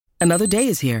Another day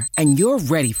is here, and you're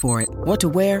ready for it. What to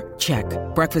wear? Check.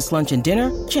 Breakfast, lunch, and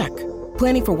dinner? Check.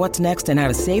 Planning for what's next and how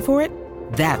to save for it?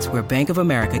 That's where Bank of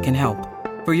America can help.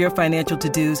 For your financial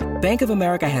to-dos, Bank of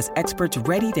America has experts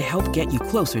ready to help get you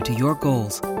closer to your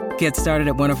goals. Get started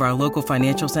at one of our local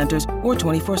financial centers or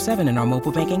 24/7 in our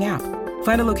mobile banking app.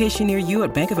 Find a location near you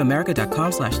at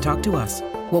bankofamerica.com/talktous.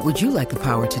 What would you like the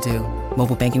power to do?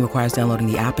 Mobile banking requires downloading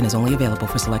the app and is only available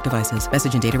for select devices.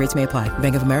 Message and data rates may apply.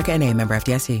 Bank of America N.A., member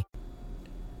FDIC.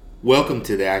 Welcome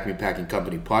to the Acme Packing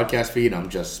Company podcast feed. I'm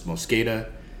Justice Mosqueda.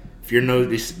 If you're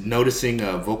noticing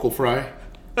a vocal fry,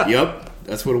 yep,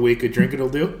 that's what a week of drinking will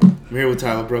do. I'm here with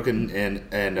Tyler Brook and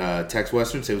Tex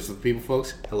Western. Say what's up to the people,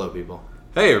 folks. Hello, people.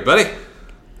 Hey, everybody.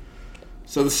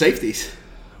 So the safeties,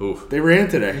 Ooh. they ran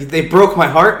today. They broke my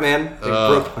heart, man. They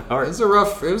broke my heart. It was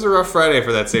a rough Friday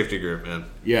for that safety group, man.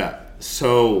 Yeah.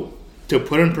 So to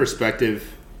put in perspective,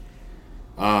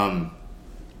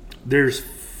 there's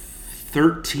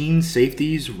 13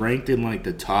 safeties ranked in like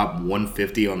the top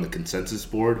 150 on the consensus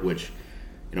board, which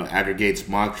aggregates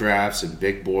mock drafts and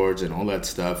big boards and all that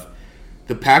stuff.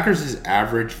 The Packers'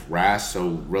 average RAS,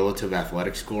 so relative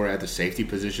athletic score at the safety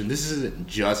position, this isn't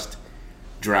just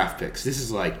draft picks. This is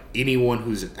like anyone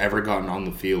who's ever gotten on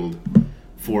the field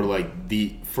for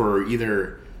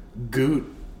either Goot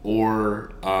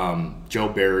or Joe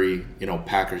Barry,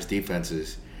 Packers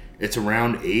defenses. It's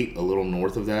around 8, a little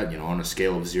north of that, on a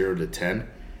scale of 0 to 10.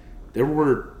 There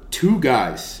were 2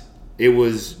 guys. It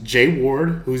was Jay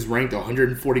Ward, who's ranked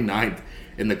 149th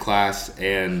in the class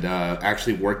and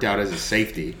actually worked out as a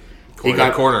safety. He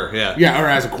got corner, yeah. Yeah, or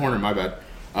as a corner, my bad.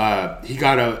 He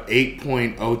got a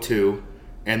 8.02.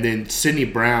 And then Sidney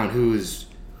Brown,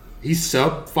 he's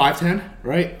sub 5'10",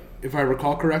 right? If I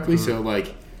recall correctly. Mm-hmm. So,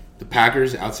 the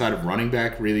Packers, outside of running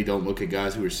back, really don't look at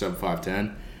guys who are sub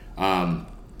 5'10".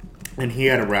 And he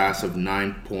had a RAS of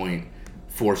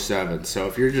 9.47. So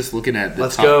if you're just looking at the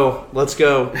Let's go.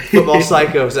 Football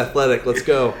psychos, athletic. Let's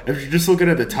go. If you're just looking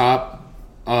at the top,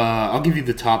 I'll give you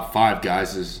the top 5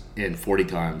 guys in 40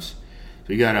 times.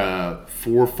 So you got a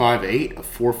 4.58, a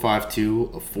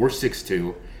 4.52, a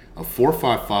 4.62, a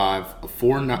 4.55, a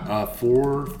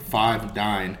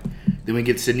 4.59. Then we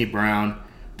get Sidney Brown.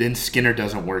 Then Skinner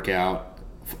doesn't work out.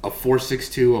 A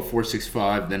 4.62, a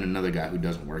 4.65, then another guy who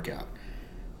doesn't work out.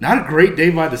 Not a great day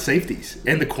by the safeties.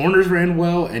 And the corners ran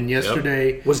well, and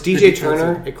yesterday... Yep. Was DJ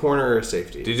Turner a corner or a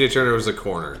safety? DJ Turner was a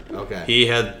corner. Okay. He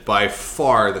had by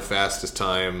far the fastest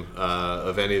time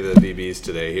of any of the DBs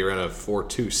today. He ran a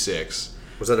 4.26.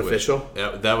 Was that official?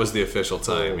 That was the official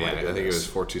time, yeah. I think it was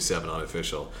 4.27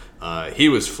 unofficial. He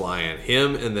was flying.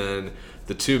 Him and then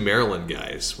the 2 Maryland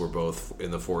guys were both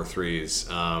in the 4.3s.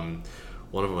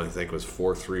 One of them, I think, was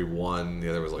 4.31. The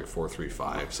other was like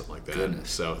 4.35, something like that. Goodness.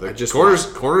 So the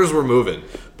corners were moving,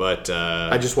 but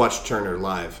I just watched Turner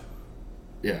live.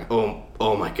 Yeah.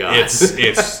 Oh my God!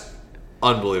 It's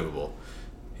unbelievable.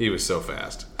 He was so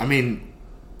fast. I mean,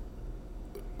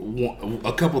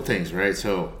 a couple things, right?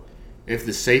 So if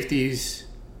the safeties,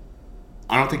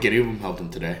 I don't think any of them helped them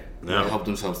today. No. They helped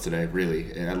themselves today,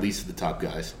 really, at least the top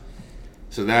guys.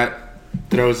 So that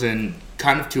throws in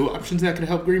kind of 2 options that could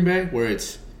help Green Bay, where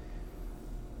it's,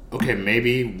 okay,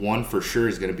 maybe one for sure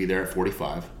is going to be there at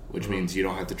 45, which means you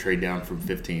don't have to trade down from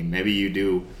 15. Maybe you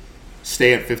do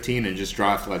stay at 15 and just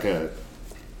draft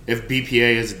if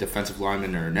BPA is a defensive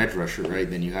lineman or an edge rusher, right,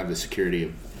 then you have the security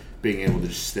of being able to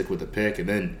just stick with the pick. And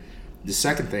then the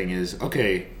second thing is,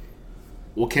 okay,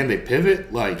 well, can they pivot?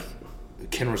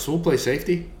 Can Rasul play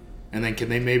safety? And then can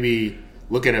they maybe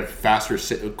look at a faster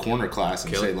corner class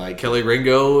and say Kelly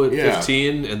Ringo at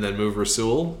 15 and then move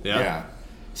Rasul. Yeah,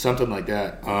 something like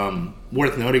that.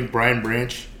 Worth noting, Brian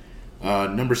Branch,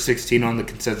 number 16 on the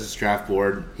consensus draft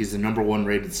board. He's the number 1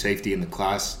 rated safety in the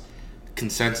class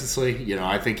consensusly.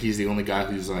 I think he's the only guy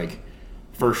who's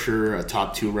for sure a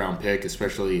top 2 round pick,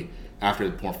 especially after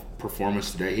the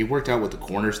performance today. He worked out with the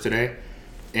corners today,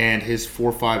 and his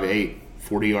 4.58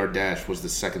 40-yard dash was the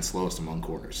second slowest among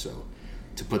corners. So,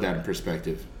 to put that in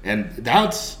perspective. And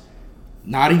that's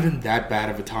not even that bad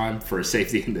of a time for a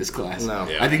safety in this class. No.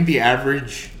 Yeah. I think the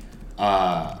average,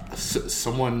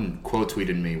 someone quote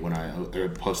tweeted me when I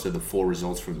posted the full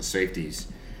results from the safeties,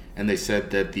 and they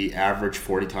said that the average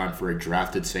 40 time for a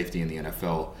drafted safety in the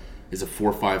NFL is a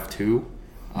 4.52.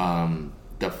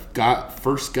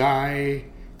 First guy,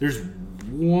 there's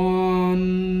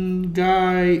one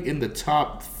guy in the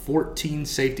top 14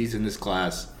 safeties in this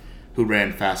class who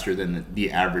ran faster than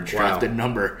the average drafted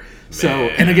number. So,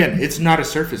 and again, it's not a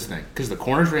surface thing because the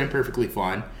corners ran perfectly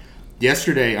fine.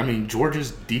 Yesterday,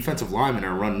 Georgia's defensive linemen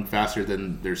are running faster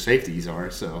than their safeties are.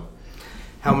 So,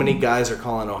 How many guys are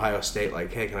calling Ohio State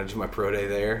like, hey, can I do my pro day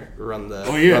there? Run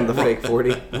the fake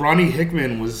 40? Ronnie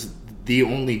Hickman was the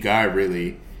only guy,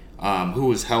 really, who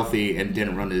was healthy and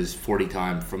didn't run his 40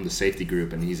 time from the safety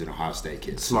group, and he's an Ohio State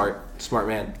kid. Smart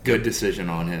man. Good decision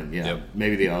on him, yeah. Yep.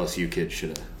 Maybe the LSU kid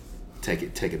should have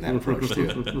taken that approach,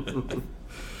 too.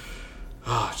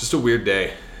 Just a weird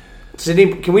day.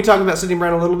 Can we talk about Sidney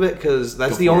Brown a little bit? Because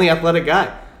that's the only athletic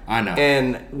guy. I know.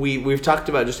 And we've talked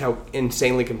about just how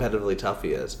insanely competitively tough he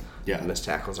is. Yeah. Missed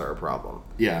tackles are a problem.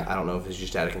 Yeah. I don't know if he's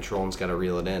just out of control and's got to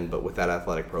reel it in, but with that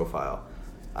athletic profile,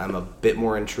 I'm a bit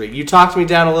more intrigued. You talked me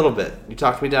down a little bit.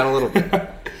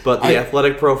 But the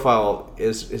athletic profile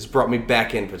is brought me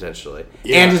back in potentially.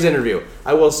 Yeah. And his interview.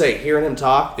 I will say, hearing him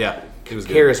talk, Yeah, it was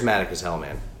good. charismatic as hell,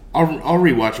 man. I'll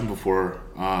rewatch him before.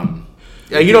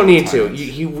 Yeah, you don't need to.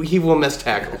 He will miss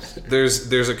tackles.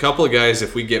 There's a couple of guys,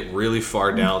 if we get really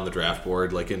far down the draft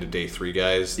board, like into day 3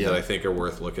 guys, that I think are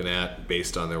worth looking at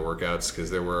based on their workouts,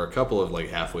 because there were a couple of like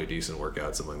halfway decent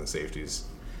workouts among the safeties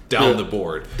down the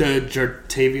board. The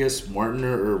Jartavius Martin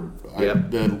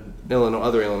the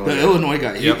Illinois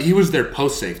guy. He was their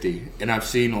post safety, and I've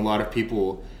seen a lot of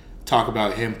people talk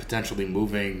about him potentially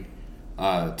moving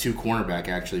to cornerback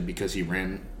actually because he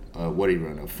ran. What did he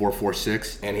run? A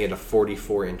 4.46, and he had a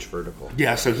 44-inch vertical.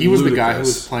 Yeah, so he was the guy who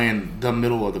was playing the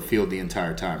middle of the field the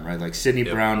entire time, right? Like Sidney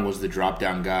Brown was the drop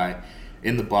down guy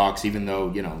in the box, even though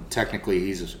technically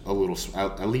he's a little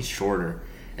at least shorter.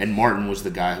 And Martin was the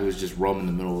guy who was just roaming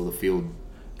the middle of the field,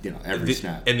 every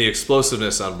snap. And the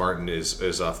explosiveness on Martin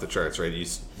is off the charts, right?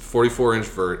 He's 44-inch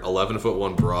vert,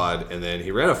 11'1" broad, and then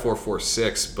he ran a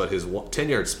 4.46, but his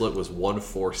 10-yard split was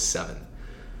 1.47.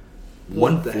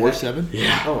 1.47?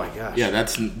 Yeah. Oh my gosh. Yeah,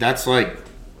 that's like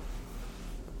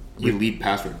elite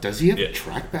pass rush. Does he have a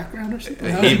track background or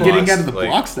something? How's he getting out of the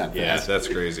blocks that fast? Yeah, that's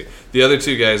crazy. The other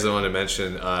two guys I want to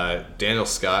mention, Daniel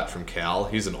Scott from Cal.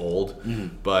 He's an old,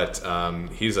 but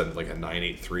he's like a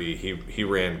 9.83. He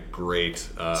ran great.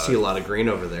 See a lot of green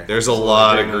over there. There's a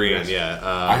lot of green. Yeah.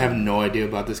 I have no idea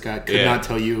about this guy. Could not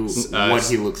tell you what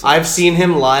he looks like. I've seen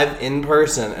him live in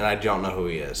person, and I don't know who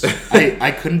he is.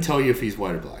 I couldn't tell you if he's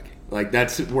white or black. Like,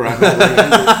 that's where I'm at.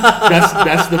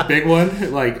 That's the big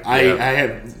one. Like, I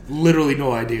have literally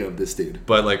no idea of this dude.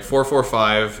 But, like,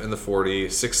 4.45 in the 40,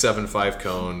 6.75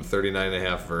 cone,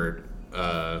 39.5 vert.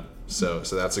 So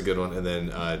that's a good one. And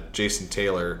then Jason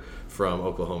Taylor from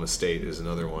Oklahoma State is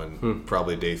another one,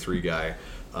 probably day 3 guy.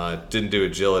 Didn't do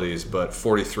agilities, but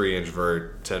 43-inch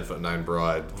vert, 10'9"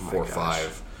 broad,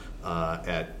 4.5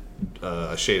 at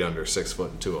a shade under 6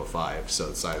 foot and 205. So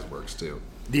the size works too.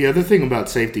 The other thing about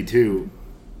safety, too,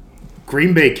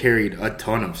 Green Bay carried a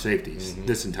ton of safeties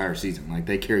this entire season. Like,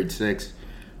 they carried 6.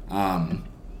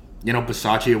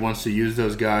 Bisaccia wants to use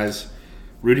those guys.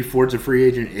 Rudy Ford's a free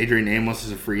agent. Adrian Amos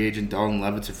is a free agent. Dalton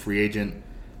Levitt's a free agent.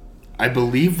 I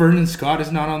believe Vernon Scott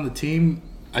is not on the team.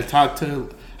 I talked to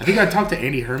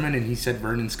Andy Herman, and he said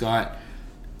Vernon Scott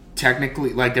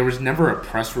technically, like, there was never a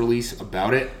press release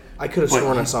about it. I could have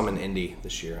sworn I saw him in Indy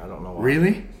this year. I don't know why.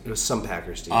 Really? It was some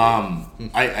Packers team.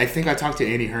 I think I talked to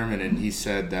Andy Herman, and he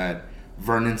said that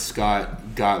Vernon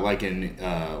Scott got like an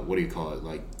what do you call it?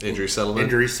 Like injury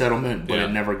settlement, but it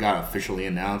never got officially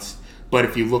announced. But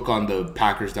if you look on the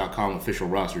Packers.com official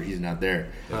roster, he's not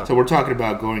there. Oh. So we're talking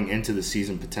about going into the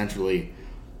season potentially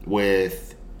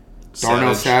with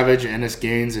Darnell Savage, Ennis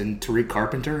Gaines, and Tariq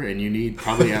Carpenter, and you need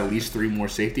probably at least 3 more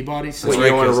safety bodies. Wait, you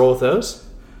don't want to roll with those?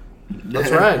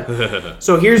 That's right.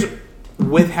 So here's,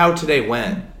 with how today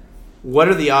went, what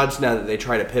are the odds now that they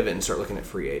try to pivot and start looking at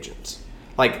free agents?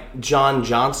 Like John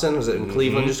Johnson, was it in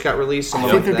Cleveland, just got released?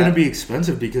 I think they're going to be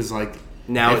expensive because, like...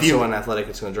 Now it's so unathletic,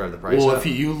 it's going to drive the price up. Well, if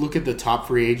you look at the top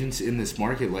free agents in this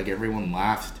market, like, everyone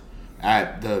laughed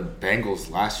at the Bengals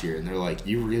last year, and they're like,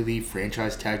 you really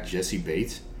franchise tag Jesse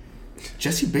Bates?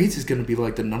 Jesse Bates is going to be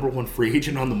like the number 1 free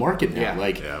agent on the market now.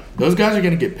 Those guys are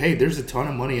going to get paid. There's a ton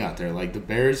of money out there. Like, the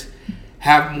Bears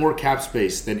have more cap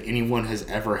space than anyone has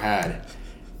ever had,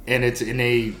 and it's in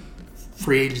a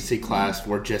free agency class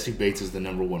where Jesse Bates is the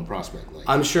number 1 prospect. Like,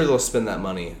 I'm sure they'll spend that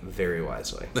money very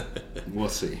wisely. We'll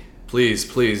see.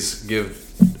 Please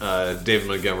give David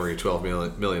Montgomery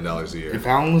 $12 million a year. If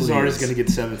Alan Lazard is going to get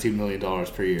 $17 million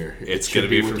per year, it's going to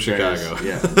be from Chicago.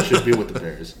 Yeah, it should be with the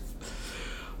Bears.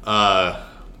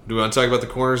 Do we want to talk about the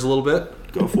corners a little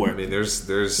bit? Go for it. I mean,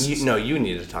 there's you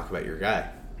need to talk about your guy.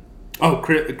 Oh,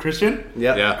 Christian?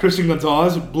 Yeah. Christian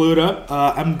Gonzalez blew it up.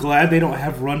 I'm glad they don't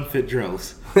have run fit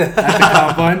drills at the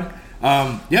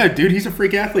combine. Yeah, dude, he's a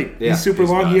freak athlete. Yeah, he's super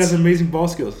long. Nuts. He has amazing ball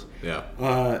skills. Yeah.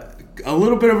 A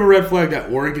little bit of a red flag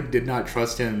that Oregon did not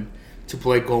trust him to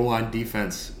play goal line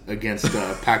defense against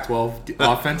Pac-12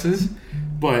 offenses.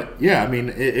 But yeah, I mean,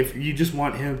 if you just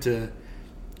want him to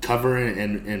cover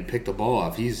and pick the ball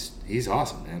off, he's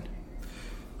awesome, man.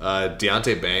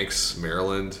 Deonte Banks,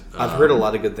 Maryland. I've heard a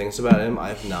lot of good things about him.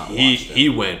 I've not watched him. He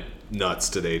went nuts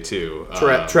today too.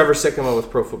 Trevor Sycamore with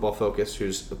Pro Football Focus,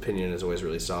 whose opinion is always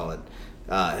really solid,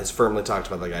 has firmly talked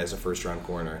about the guy as a first-round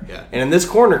corner. Yeah. And in this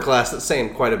corner class, that's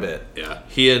saying quite a bit. Yeah,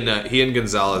 he and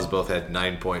Gonzalez both had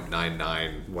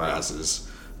 9.99 passes.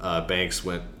 Banks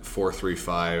went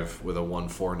 4.35 with a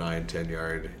 1.49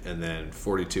 10-yard, and then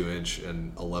 42-inch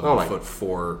and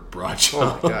 11'4" broad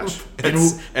jump. Oh my gosh!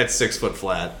 at 6 foot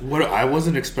flat. What I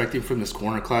wasn't expecting from this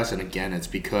corner class, and again, it's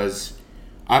because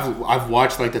I've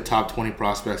watched like the top 20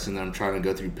 prospects, and then I'm trying to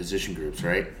go through position groups,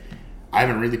 right? I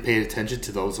haven't really paid attention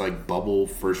to those like bubble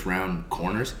first round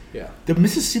corners. Yeah. The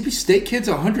Mississippi State kid's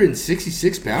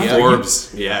 166 pounds. Yeah.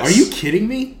 Forbes, yes. Are you kidding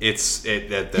me? That's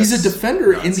He's a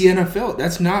defender nuts. in the NFL.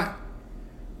 That's not.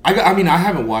 I mean, I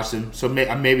haven't watched him, so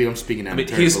maybe I'm speaking out of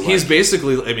turn. He's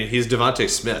basically. I mean, he's Devontae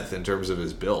Smith in terms of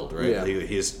his build, right? Yeah.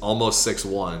 He's almost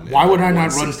 6'1". Why would I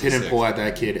not run pin and pull at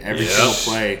that kid every single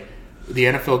play? The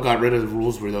NFL got rid of the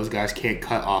rules where those guys can't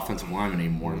cut offensive linemen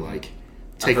anymore. Like,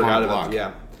 take on block.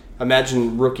 Yeah.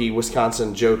 Imagine rookie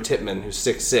Wisconsin Joe Tippmann, who's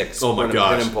 6'6". Oh my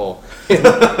gosh! Pin and pull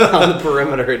on the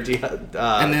perimeter.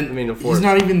 And then he's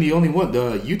not even the only one.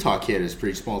 The Utah kid is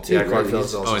pretty small too. Yeah, right? Clark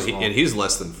also small. And he's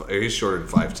he's shorter than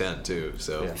 5'10" too.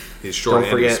 So he's short. Don't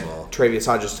forget and small. Travius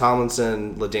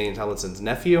Hodges-Tomlinson, LaDainian Tomlinson's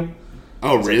nephew.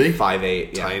 Oh, really?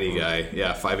 5'8". Yeah. Tiny guy.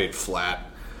 Yeah, 5'8" flat.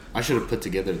 I should have put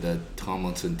together the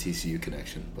Tomlinson TCU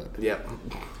connection, but Yep.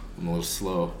 I'm a little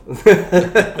slow.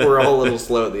 We're all a little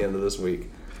slow at the end of this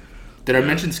week. Did I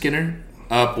mention Skinner?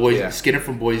 Skinner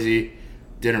from Boise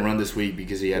didn't run this week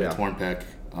because he had a torn pec.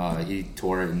 He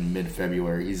tore it in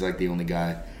mid-February. He's like the only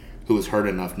guy who was hurt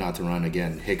enough not to run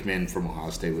again. Hickman from Ohio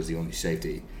State was the only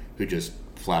safety who just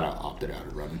flat out opted out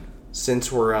of running.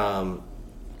 Since we're all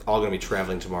going to be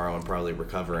traveling tomorrow and probably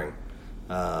recovering,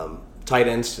 tight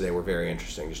ends today were very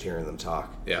interesting, just hearing them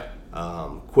talk. Yeah.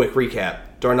 Quick recap.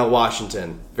 Darnell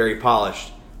Washington, very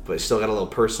polished, but still got a little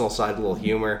personal side, a little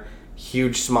humor.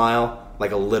 Huge smile,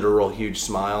 like a literal huge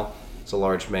smile. It's a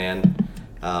large man.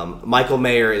 Michael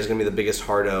Mayer is going to be the biggest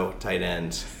hardo tight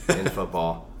end in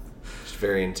football. Just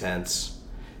very intense.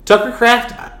 Tucker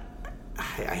Kraft,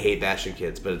 I hate bashing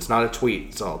kids, but it's not a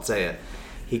tweet, so I'll say it.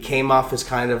 He came off as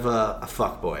kind of a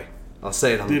fuckboy. I'll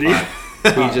say it on the pod.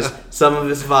 He just, some of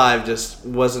his vibe just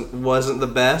wasn't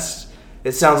the best.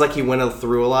 It sounds like he went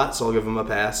through a lot, so I'll give him a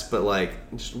pass, but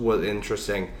like, just was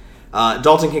interesting.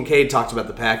 Dalton Kincaid talked about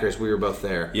the Packers. We were both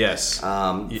there. Yes.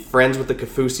 Friends with the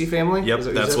Kafusi family. Yep,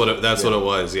 that's what it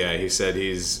was. Yeah, he said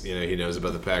he knows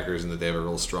about the Packers and that they have a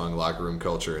real strong locker room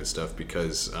culture and stuff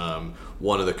because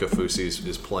one of the Kafusis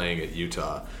is playing at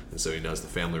Utah, and so he knows the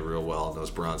family real well.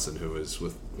 Knows Bronson, who was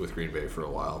with Green Bay for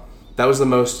a while. That was the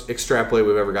most extrapolate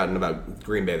we've ever gotten about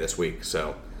Green Bay this week.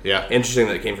 So yeah, interesting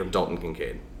that it came from Dalton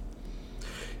Kincaid.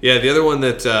 Yeah, the other one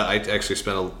that I actually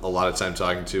spent a lot of time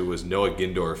talking to was Noah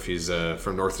Gindorf. He's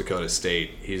from North Dakota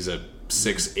State. He's a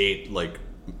 6'8", like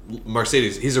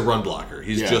Mercedes. He's a run blocker.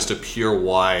 He's just a pure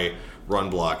Y run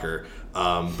blocker.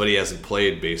 But he hasn't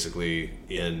played basically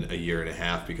in a year and a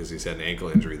half because he's had an ankle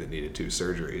injury that needed 2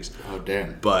 surgeries. Oh,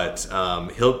 damn. But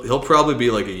he'll probably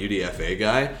be like a UDFA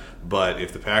guy. But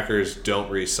if the Packers don't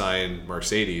re-sign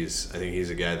Mercedes, I think he's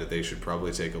a guy that they should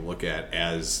probably take a look at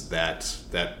as that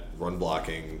run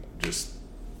blocking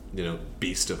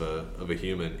beast of a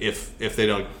human. If they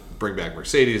don't bring back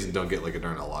Mercedes and don't get like a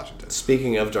Darnell Washington.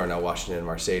 Speaking of Darnell Washington and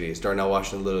Mercedes, Darnell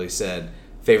Washington literally said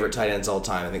favorite tight ends all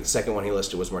time. I think the second one he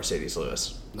listed was Mercedes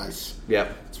Lewis. Nice.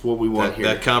 Yep. That's what we want here.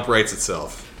 That comp writes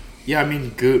itself. Yeah, I mean,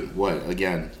 Goot,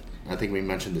 again, I think we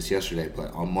mentioned this yesterday,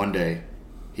 but on Monday,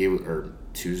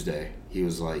 Tuesday, he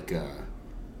was like,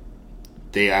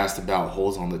 they asked about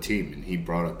holes on the team, and he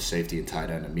brought up safety and tight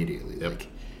end immediately. Yep. Like,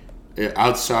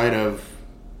 outside of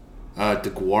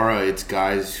DeGuara, it's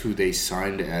guys who they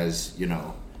signed as,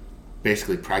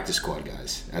 basically practice squad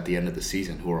guys at the end of the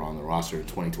season who are on the roster in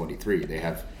 2023. They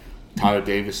have Tyler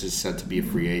Davis is set to be a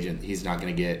free agent. He's not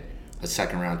going to get a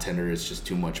second-round tender. It's just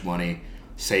too much money.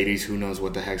 Sadies, who knows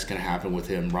what the heck's going to happen with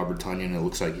him. Robert Tonyan, it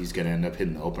looks like he's going to end up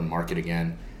hitting the open market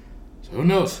again. So who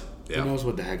knows? Yeah. Who knows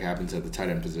what the heck happens at the tight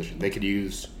end position? They could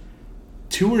use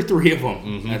 2 or 3 of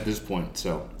them at this point.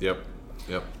 So Yep.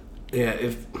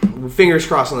 Yeah, fingers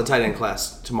crossed on the tight end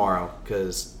class tomorrow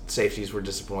because safeties were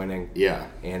disappointing. Yeah.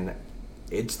 And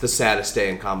it's the saddest day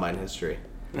in Combine history.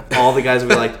 All the guys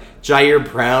we liked.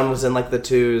 Jair Brown was in like the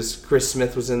 2s. Chris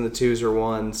Smith was in the 2s or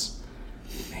 1s.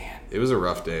 Man. It was a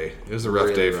rough day. It was a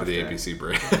rough day for the ABC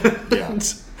brand. Yeah.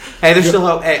 Hey, there's still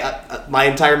hope. Hey, my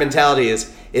entire mentality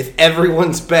is if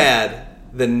everyone's bad,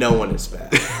 then no one is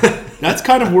bad. That's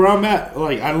kind of where I'm at.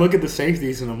 Like, I look at the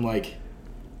safeties and I'm like,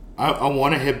 I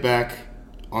want to hit back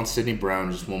on Sidney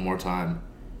Brown just one more time.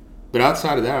 But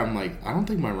outside of that, I'm like, I don't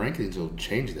think my rankings will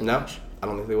change that much. I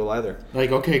don't think they will either.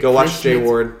 Like, okay, go Chris watch Jay Smith,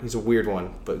 Ward. He's a weird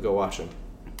one, but go watch him.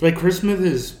 Like, Chris Smith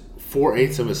is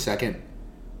 4/8 of a second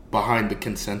behind the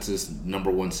consensus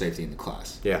number 1 safety in the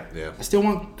class. Yeah. I still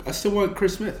want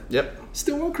Chris Smith. Yep.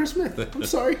 Still want Chris Smith. I'm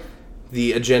sorry.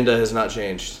 The agenda has not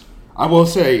changed. I will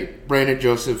say, Brandon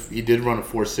Joseph, he did run a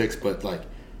 4.6, but like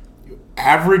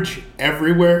average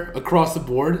everywhere across the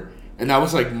board. And that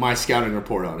was like my scouting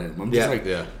report on him. I'm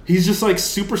just he's just like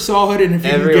super solid. And if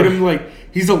you can get him, like,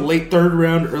 he's a late 3rd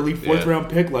round, early 4th round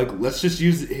pick. Like, let's just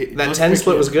use it. That 10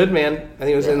 split was good, man. I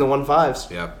think it was in the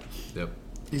 1.5s. Yep.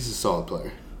 He's a solid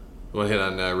player. Want to hit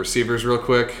on receivers real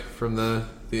quick from the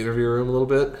interview room a little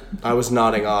bit? I was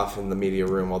nodding off in the media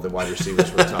room while the wide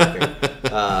receivers were talking.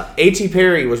 A.T.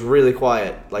 Perry was really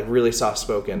quiet, like really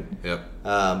soft-spoken. Yep.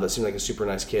 But seemed like a super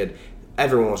nice kid.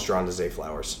 Everyone was drawn to Zay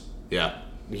Flowers. Yeah.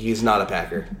 He's not a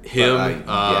Packer. Him,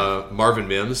 Marvin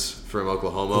Mims from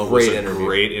Oklahoma was a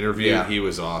great interview. Yeah. He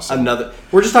was awesome.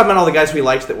 We're just talking about all the guys we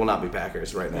liked that will not be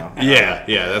Packers right now. Yeah,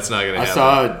 that's not going to happen. I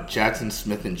saw Jackson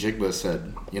Smith-Njigba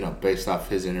said, based off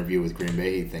his interview with Green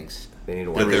Bay, he thinks they need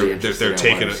a wide receiver. They're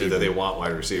taking it that they want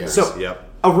wide receivers. So,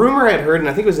 a rumor I had heard, and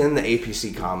I think it was in the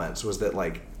APC comments, was that,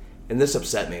 like, and this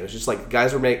upset me, it was just like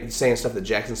guys were saying stuff that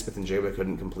Jackson Smith-Njigba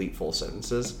couldn't complete full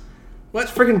sentences. What?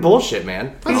 It's freaking bullshit,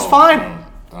 man. He's fine.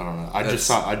 I don't know. I just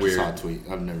saw a tweet.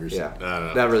 I've never seen it.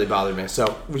 That really bothered me.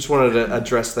 So we just wanted to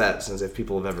address that, since if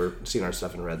people have ever seen our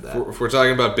stuff and read that. If we're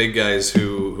talking about big guys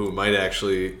who might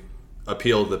actually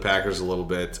appeal to the Packers a little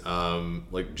bit,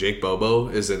 like Jake Bobo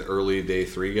is an early day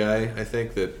 3 guy, I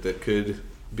think, that could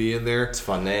be in there. It's a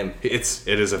fun name. It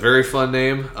is a very fun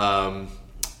name.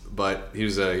 But he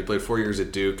played 4 years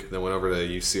at Duke, then went over to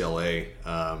UCLA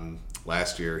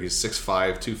last year. He's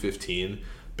 6'5", 215.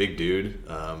 Big dude.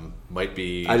 Might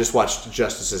be. I just watched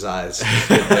Justice's Eyes.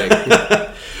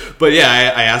 But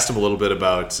yeah, I asked him a little bit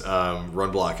about run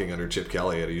blocking under Chip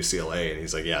Kelly at UCLA, and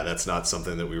he's like, "Yeah, that's not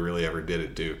something that we really ever did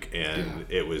at Duke, and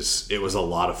it was a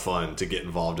lot of fun to get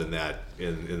involved in that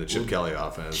in the Chip Kelly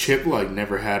offense." Chip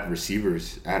never had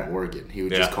receivers at Oregon. He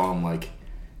would just call them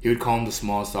He would call him the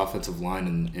smallest offensive line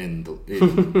in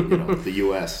the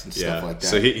U.S. and stuff like that.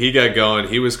 So he got going.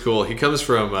 He was cool. He comes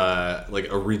from a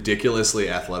ridiculously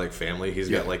athletic family. He's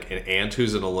got an aunt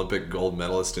who's an Olympic gold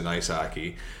medalist in ice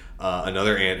hockey.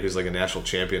 Another aunt who's a national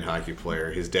champion hockey player.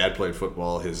 His dad played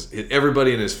football.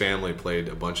 Everybody in his family played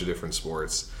a bunch of different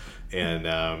sports, and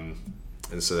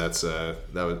so that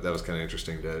was kind of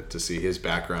interesting to see his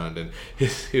background. And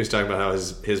he was talking about how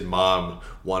his mom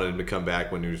wanted him to come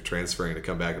back when he was transferring to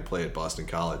come back and play at Boston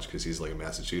College because he's a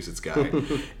Massachusetts guy,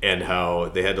 and how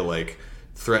they had to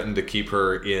threaten to keep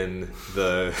her in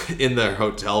the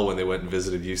hotel when they went and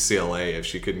visited UCLA if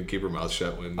she couldn't keep her mouth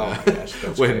shut when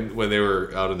they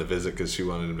were out on the visit because she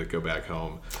wanted him to go back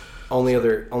home. Only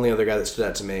other guy that stood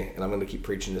out to me, and I'm going to keep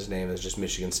preaching his name, is just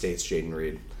Michigan State's Jaden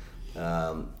Reed.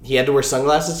 He had to wear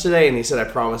sunglasses today, and he said, "I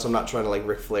promise I'm not trying to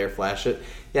Ric Flair flash it."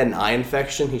 He had an eye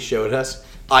infection. He showed us.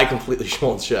 Eye completely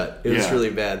swollen shut. It was really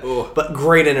bad. Ugh. But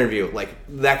great interview.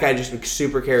 That guy just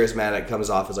super charismatic, comes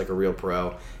off as a real pro.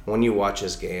 And when you watch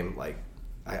his game,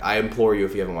 I implore you,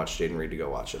 if you haven't watched Jaden Reed, to go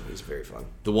watch him. He's very fun.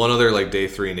 The one other day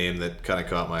 3 name that kind of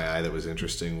caught my eye that was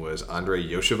interesting was Andre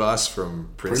Yoshivas from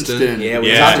Princeton. Yeah,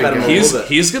 we talked about him a little bit.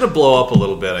 He's going to blow up a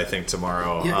little bit, I think,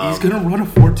 tomorrow. Yeah, he's going to run a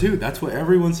 4.2. That's what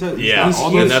everyone said.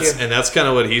 That's kind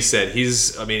of what he said.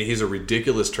 He's a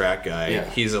ridiculous track guy. Yeah.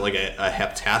 He's a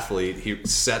heptathlete. He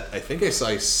set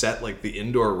the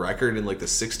indoor record in the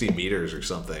 60 meters or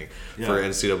something for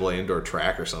NCAA indoor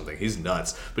track or something. He's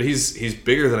nuts, but he's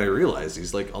bigger than I realized.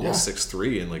 He's almost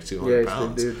 6'3" and 200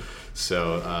 pounds.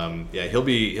 So he'll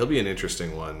be an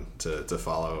interesting one to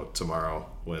follow tomorrow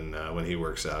when he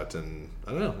works out, and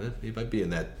I don't know, he might be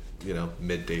in that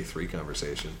mid day 3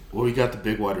 conversation. Well, we got the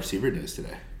big wide receiver news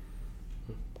today.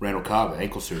 Randall Cobb,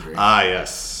 ankle surgery. Ah,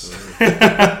 yes.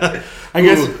 I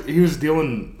guess he was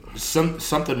dealing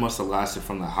something must have lasted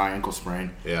from the high ankle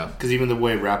sprain. Yeah. Because even the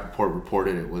way Rappaport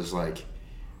reported it was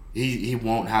he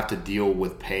won't have to deal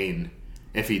with pain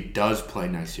if he does play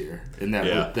next year. And that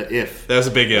was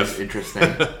a big if.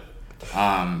 Interesting.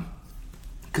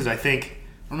 Because I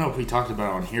don't know if we talked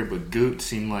about it on here, but Goot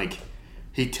seemed like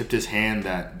he tipped his hand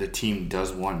that the team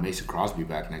does want Mason Crosby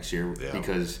back next year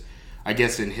because I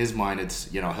guess in his mind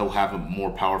it's he'll have a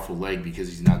more powerful leg because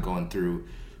he's not going through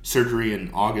surgery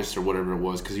in August or whatever it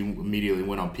was because he immediately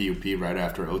went on PUP right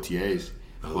after OTAs.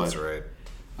 Oh, that's right.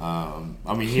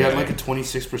 I mean, he had like a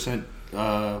 26%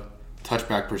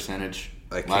 touchback percentage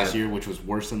last year, which was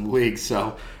worse than the league.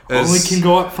 So only can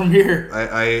go up from here.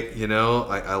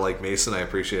 I like Mason. I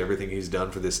appreciate everything he's done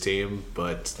for this team,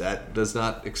 but that does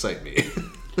not excite me.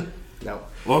 No.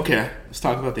 Well, okay, let's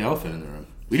talk about the elephant in the room.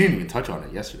 We didn't even touch on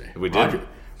it yesterday. We did.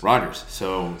 Rodgers.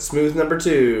 So smooth number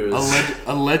 2.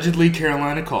 Allegedly,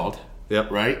 Carolina called.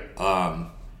 Yep. Right.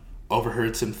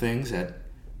 Overheard some things at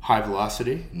high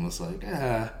velocity and was like,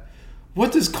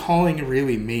 what does calling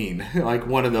really mean? Like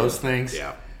one of those things.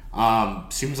 Yeah.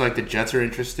 Seems like the Jets are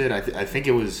interested. I think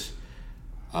it was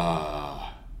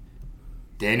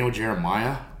Daniel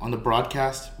Jeremiah on the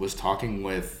broadcast was talking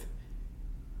with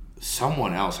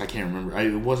someone else. I can't remember.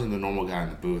 It wasn't the normal guy in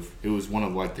the booth. It was one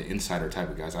of like the insider type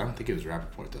of guys. I don't think it was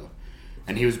Rappaport though.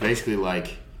 And he was basically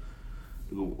like,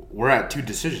 we're at 2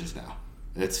 decisions now.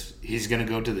 He's going to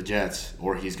go to the Jets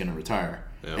or he's going to retire.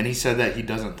 Yep. And he said that he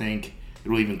doesn't think it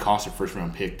will even cost a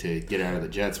first-round pick to get out of the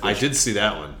Jets. I did see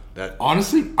that one.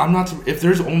 Honestly, I'm not. If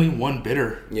there's only one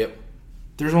bidder,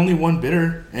 there's only one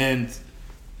bidder, and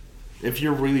if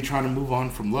you're really trying to move on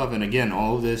from Love, and again,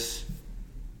 all of this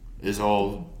is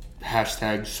all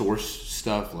hashtag source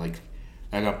stuff. Like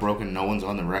that got broken. No one's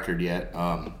on the record yet.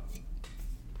 I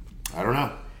don't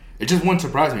know. It just wouldn't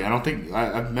surprise me. I don't think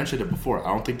I've mentioned it before.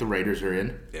 I don't think the Raiders are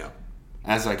in. Yeah.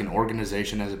 As like an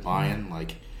organization, as a buy-in,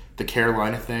 like the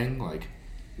Carolina thing, like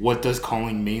what does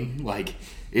calling mean? Like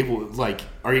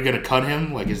are you gonna cut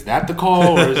him? Like is that the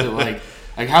call, or is it like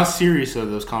how serious are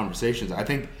those conversations? I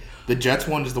think the Jets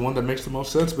one is the one that makes the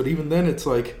most sense. But even then, it's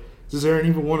like, does Aaron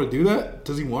even want to do that?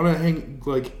 Does he want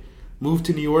to move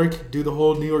to New York, do the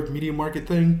whole New York media market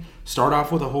thing, start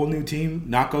off with a whole new team,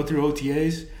 not go through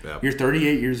OTAs? Yep. You're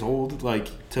 38 years old,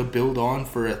 like to build on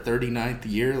for a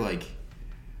 39th year, like.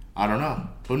 I don't know.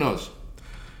 Who knows?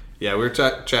 Yeah, we were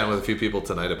chatting with a few people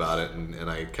tonight about it, and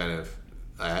I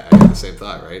had the same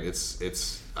thought, right?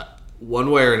 It's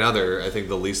one way or another, I think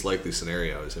the least likely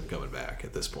scenario is him coming back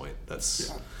at this point. That's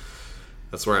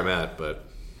where I'm at, but...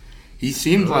 He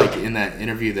seemed like in that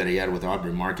interview that he had with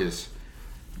Aubrey Marcus...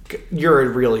 You're a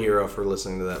real hero for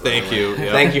listening to that. Thank you.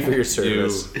 Yep. Thank you for your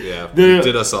service. You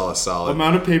did us all a solid.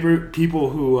 Amount of people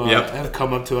who have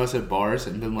come up to us at bars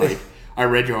and been like... I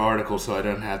read your article, so I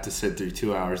don't have to sit through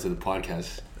 2 hours of the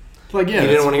podcast. Like, yeah, you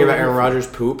didn't want to hear about Aaron Rodgers'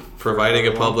 poop? Providing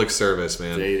a public service,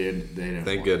 man. They didn't.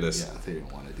 Thank goodness. Yeah, they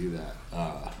didn't want to do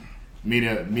that.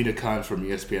 Mina Khan from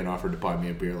ESPN offered to buy me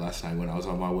a beer last night when I was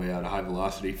on my way out of High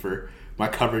Velocity for my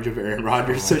coverage of Aaron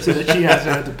Rodgers, so that she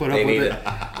hasn't had to put up with it.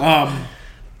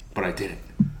 But I didn't.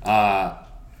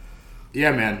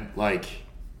 Yeah, man. Like,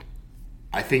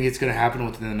 I think it's going to happen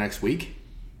within the next week.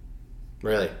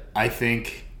 Really? I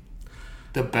think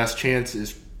the best chance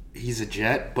is he's a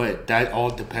Jet, but that all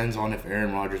depends on if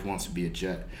Aaron Rodgers wants to be a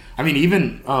Jet. I mean,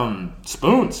 even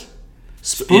Spoons.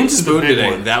 Spoons is the big today.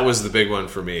 one. That was the big one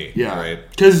for me. Yeah, right.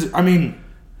 Because I mean,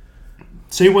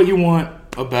 say what you want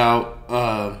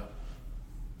about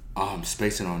I'm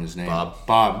spacing on his name.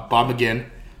 Bob McGinn.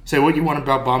 Say what you want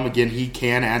about Bob McGinn. He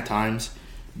can at times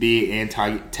be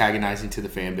antagonizing to the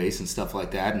fan base and stuff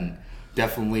like that, and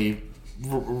definitely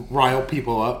rile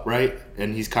people up, right?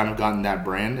 And he's kind of gotten that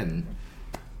brand and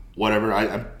whatever.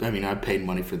 I mean, I paid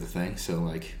money for the thing, so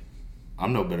like,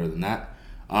 I'm no better than that.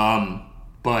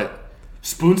 But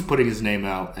Spoon's putting his name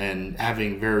out and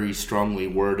having very strongly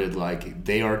worded like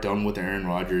they are done with Aaron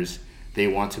Rodgers. They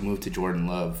want to move to Jordan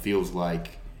Love. Feels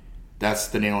like that's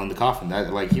the nail in the coffin.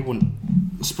 That like he wouldn't.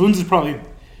 Spoons is probably,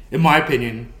 in my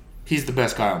opinion, he's the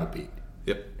best guy on the beat.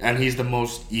 Yep. And he's the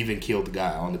most even-keeled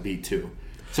guy on the beat too.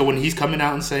 So when he's coming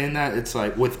out and saying that, it's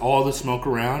like with all the smoke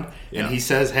around, and he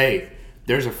says, "Hey,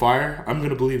 there's a fire." I'm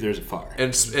gonna believe there's a fire.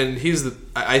 And he's the.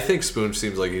 I think Spoon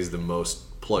seems like he's the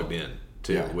most plugged in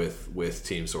too with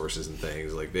team sources and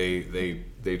things. Like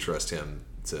they trust him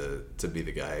to be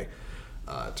the guy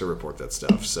to report that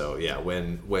stuff. So yeah,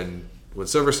 when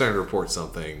Silverstein reports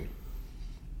something,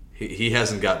 he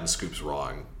hasn't gotten scoops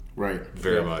wrong. Right.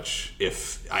 Very much.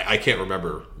 If I can't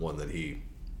remember one that he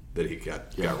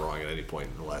got wrong at any point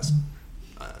in the last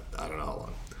I don't know how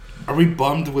long. Are we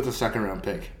bummed with the second round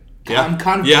pick? Yeah. I'm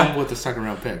kind of bummed with the second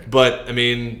round pick. But I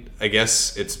mean, I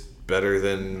guess it's better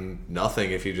than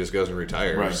nothing if he just goes and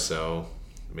retires. Right. So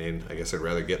I mean, I guess I'd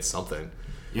rather get something.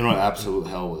 You know what absolute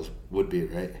hell would be,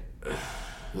 right?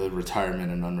 The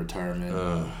retirement and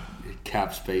unretirement,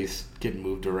 cap space getting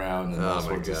moved around and all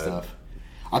sorts of stuff.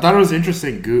 I thought it was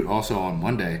interesting. Goot also on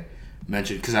Monday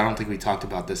mentioned, because I don't think we talked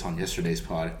about this on yesterday's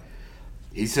pod.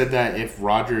 He said that if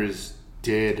Rodgers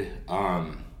did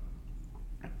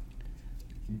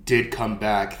did come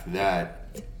back,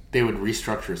 that they would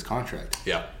restructure his contract.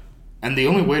 Yeah. And the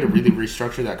only way to really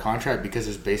restructure that contract, because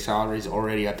his base salary is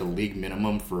already at the league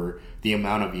minimum for the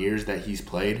amount of years that he's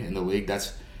played in the league.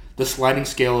 That's the sliding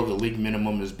scale of the league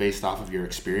minimum is based off of your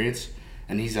experience.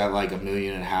 And he's at like $1.5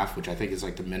 million, which I think is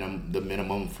like the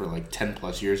minimum for like 10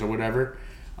 plus years or whatever.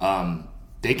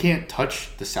 They can't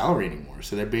touch the salary anymore.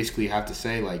 So they basically have to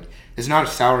say, like, it's not a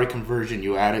salary conversion.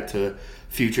 You add it to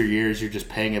future years. You're just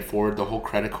paying it forward. The whole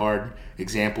credit card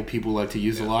example people like to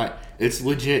use a lot. It's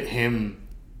legit him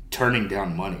turning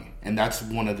down money. And that's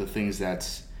one of the things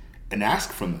that's an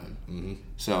ask from them. Mm-hmm.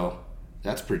 So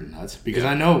that's pretty nuts. Because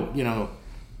I know,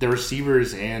 the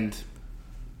receivers and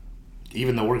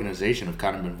even the organization have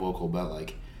kind of been vocal about,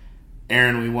 like,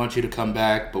 Aaron, we want you to come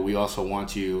back, but we also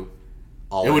want you...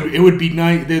 It would be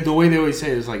nice. The way they always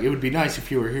say it is like, it would be nice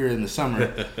if you were here in the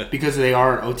summer, because they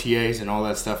are OTAs and all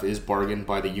that stuff is bargained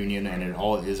by the union, and it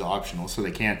all is optional, so they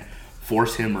can't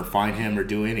force him or fine him or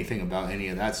do anything about any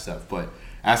of that stuff. But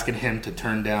asking him to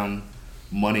turn down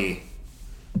money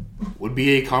would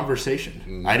be a conversation.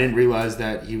 Mm-hmm. I didn't realize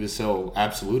that he was so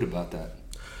absolute about that.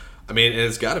 I mean, and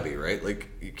it's got to be, right? Like,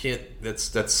 you can't.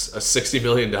 That's a $60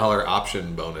 million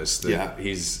option bonus that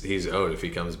he's owed if he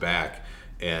comes back.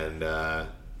 And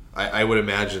I would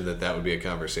imagine that would be a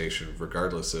conversation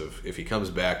regardless of if he comes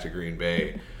back to Green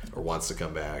Bay or wants to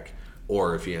come back,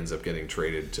 or if he ends up getting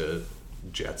traded to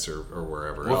Jets or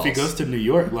wherever else. Well, if he goes to New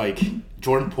York, like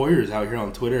Jordan Poyer's out here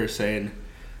on Twitter saying,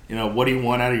 what do you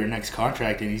want out of your next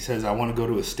contract? And he says, I want to go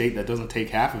to a state that doesn't take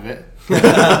half of it.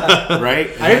 Right?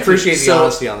 I appreciate the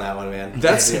honesty on that one, man.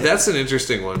 That's an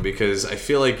interesting one, because I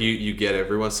feel like you get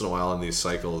every once in a while in these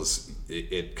cycles,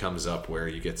 it comes up where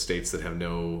you get states that have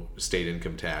no state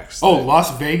income tax. Oh,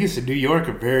 Las Vegas and New York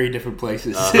are very different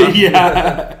places.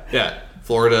 Yeah.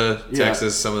 Florida,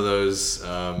 Texas, some of those,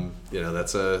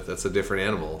 that's a different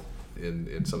animal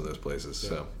in some of those places. Yeah.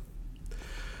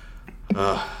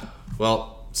 So,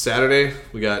 well, Saturday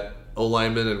we got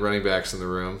O-linemen and running backs in the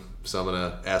room, so I'm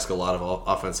gonna ask a lot of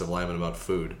offensive linemen about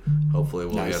food. Hopefully,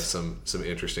 we'll get some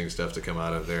interesting stuff to come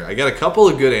out of there. I got a couple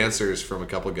of good answers from a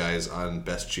couple of guys on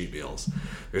best cheat meals.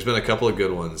 There's been a couple of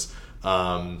good ones.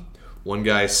 One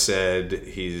guy said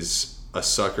he's a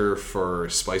sucker for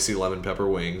spicy lemon pepper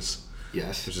wings.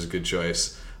 Yes, which is a good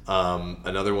choice.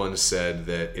 Another one said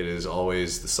that it is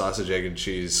always the sausage, egg, and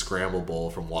cheese scramble bowl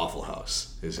from Waffle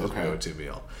House is his go-to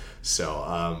meal.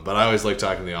 So, but I always like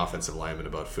talking to the offensive linemen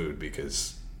about food,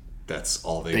 because that's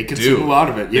all they do. They consume a lot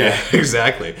of it. Yeah,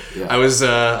 exactly. Yeah.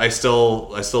 I still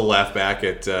laugh back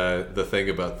at the thing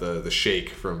about the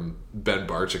shake from Ben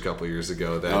Barch a couple years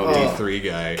ago. That D3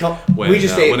 guy. We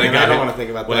just ate. I don't want to think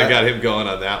about that. When I got him going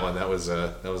on that one, that was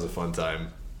a fun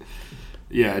time.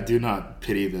 Yeah, I do not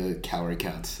pity the calorie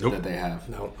counts that they have.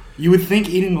 No. You would think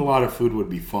eating a lot of food would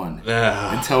be fun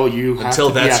until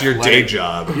that's your day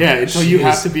job. Yeah, until you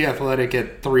have to be athletic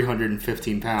at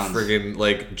 315 pounds. Friggin'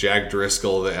 like Jack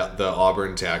Driscoll, the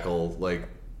Auburn tackle, like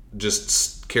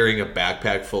just carrying a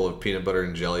backpack full of peanut butter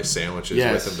and jelly sandwiches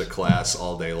with him to class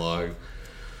all day long.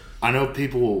 I know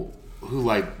people who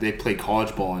they play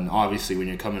college ball, and obviously when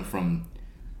you're coming from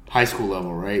high school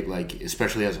level, right? Like,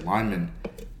 especially as a lineman,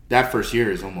 that first year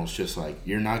is almost just like,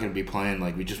 you're not going to be playing.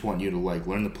 Like, we just want you to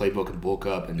learn the playbook and bulk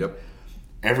up. And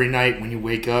every night when you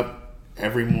wake up,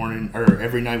 every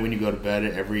night when you go to bed,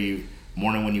 every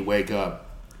morning when you wake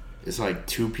up, it's like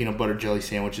 2 peanut butter jelly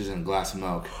sandwiches and a glass of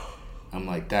milk. I'm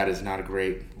like, that's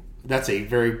a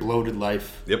very bloated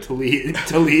life to lead.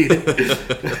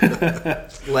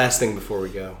 Last thing before we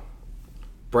go,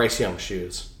 Bryce Young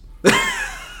shoes.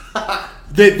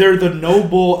 They're the No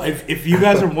Bull. If you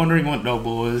guys are wondering what No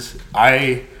Bull is,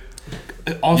 I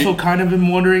also kind of am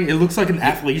wondering. It looks like an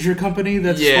athleisure company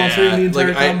that's sponsoring the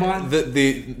entire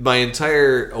combine. My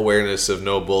entire awareness of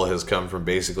No Bull has come from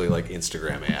basically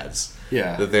Instagram ads.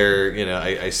 Yeah, that they're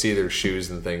I see their shoes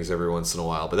and things every once in a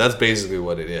while, but that's basically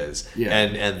what it is. Yeah,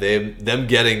 and them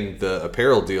getting the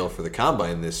apparel deal for the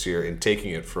combine this year and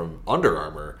taking it from Under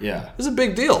Armour, is a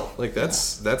big deal.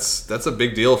 That's a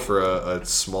big deal for a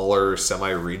smaller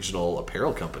semi-regional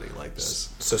apparel company like this.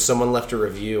 So someone left a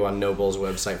review on No Bull's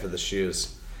website for the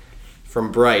shoes.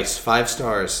 From Bryce, 5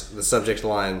 stars. The subject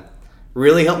line: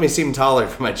 really helped me seem taller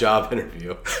for my job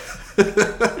interview.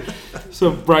 So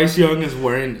Bryce Young is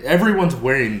everyone's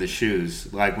wearing the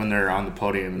shoes, like when they're on the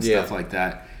podium and stuff like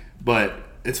that. But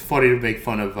it's funny to make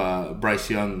fun of Bryce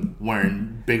Young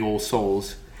wearing big old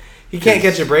soles. He can't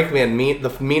catch a break, man.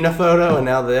 The Mina photo and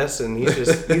now this, and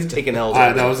he's taking L's.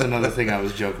 That was another thing I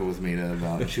was joking with Mina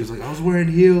about. She was like, I was wearing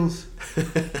heels.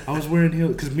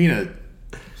 Because Mina,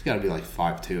 she's got to be like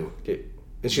 5'2".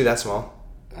 Is she that small?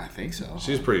 I think so.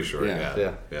 She's pretty short.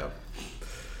 Yeah. Yeah.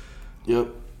 Yep.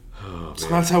 So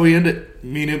that's how we end it.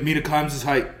 Mina climbs his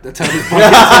height. That's how this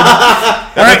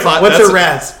podcast ends. All right, what's a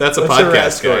RAS? That's a What's her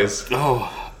RAS podcast, score? guys.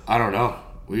 Oh, I don't know.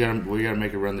 We gotta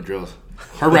make her run the drills.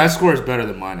 Her RAS score is better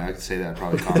than mine. I can say that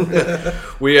probably confidently.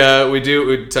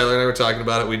 Tyler and I were talking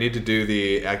about it. We need to do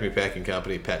the Acme Packing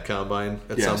Company pet combine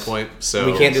at some point.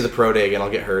 So We can't do the pro day again. I'll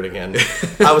get hurt again.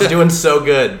 I was doing so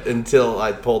good until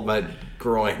I pulled my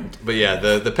groin. But yeah,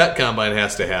 the pet combine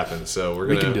has to happen. So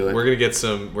We can do it. We're gonna get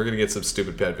some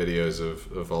stupid pet videos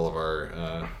of all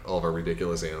of our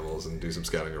ridiculous animals and do some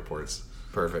scouting reports.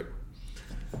 Perfect.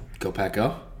 Go Pack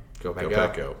Go. Go back Go out.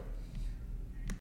 Pack Go.